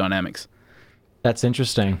down to the dynamics. That's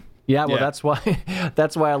interesting. Yeah, well, that's why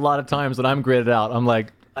a lot of times when I'm gridded out, I'm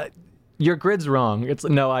like, your grid's wrong. It's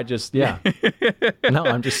no, I'm just no,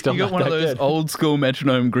 I'm just still. You got not one of that those good. Old school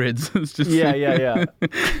metronome grids. It's just yeah.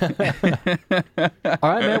 All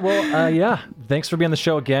right, man. Well, thanks for being on the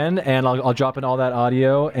show again, and I'll drop in all that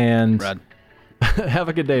audio and Rad. Have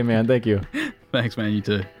a good day, man. Thank you. Thanks, man. You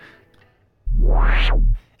too.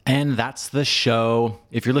 And that's the show.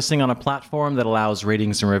 If you're listening on a platform that allows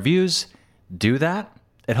ratings and reviews, do that.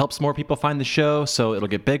 It helps more people find the show, so it'll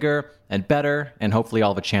get bigger and better, and hopefully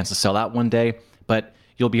I'll have a chance to sell out one day. But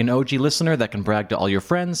you'll be an OG listener that can brag to all your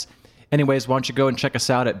friends. Anyways, why don't you go and check us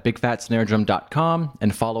out at bigfatsnaredrum.com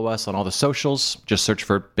and follow us on all the socials. Just search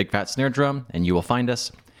for Big Fat Snare Drum and you will find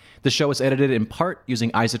us. The show is edited in part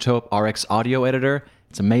using iZotope RX Audio Editor.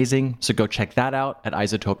 It's amazing, so go check that out at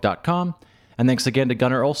iZotope.com. And thanks again to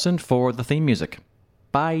Gunnar Olsen for the theme music.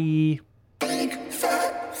 Bye!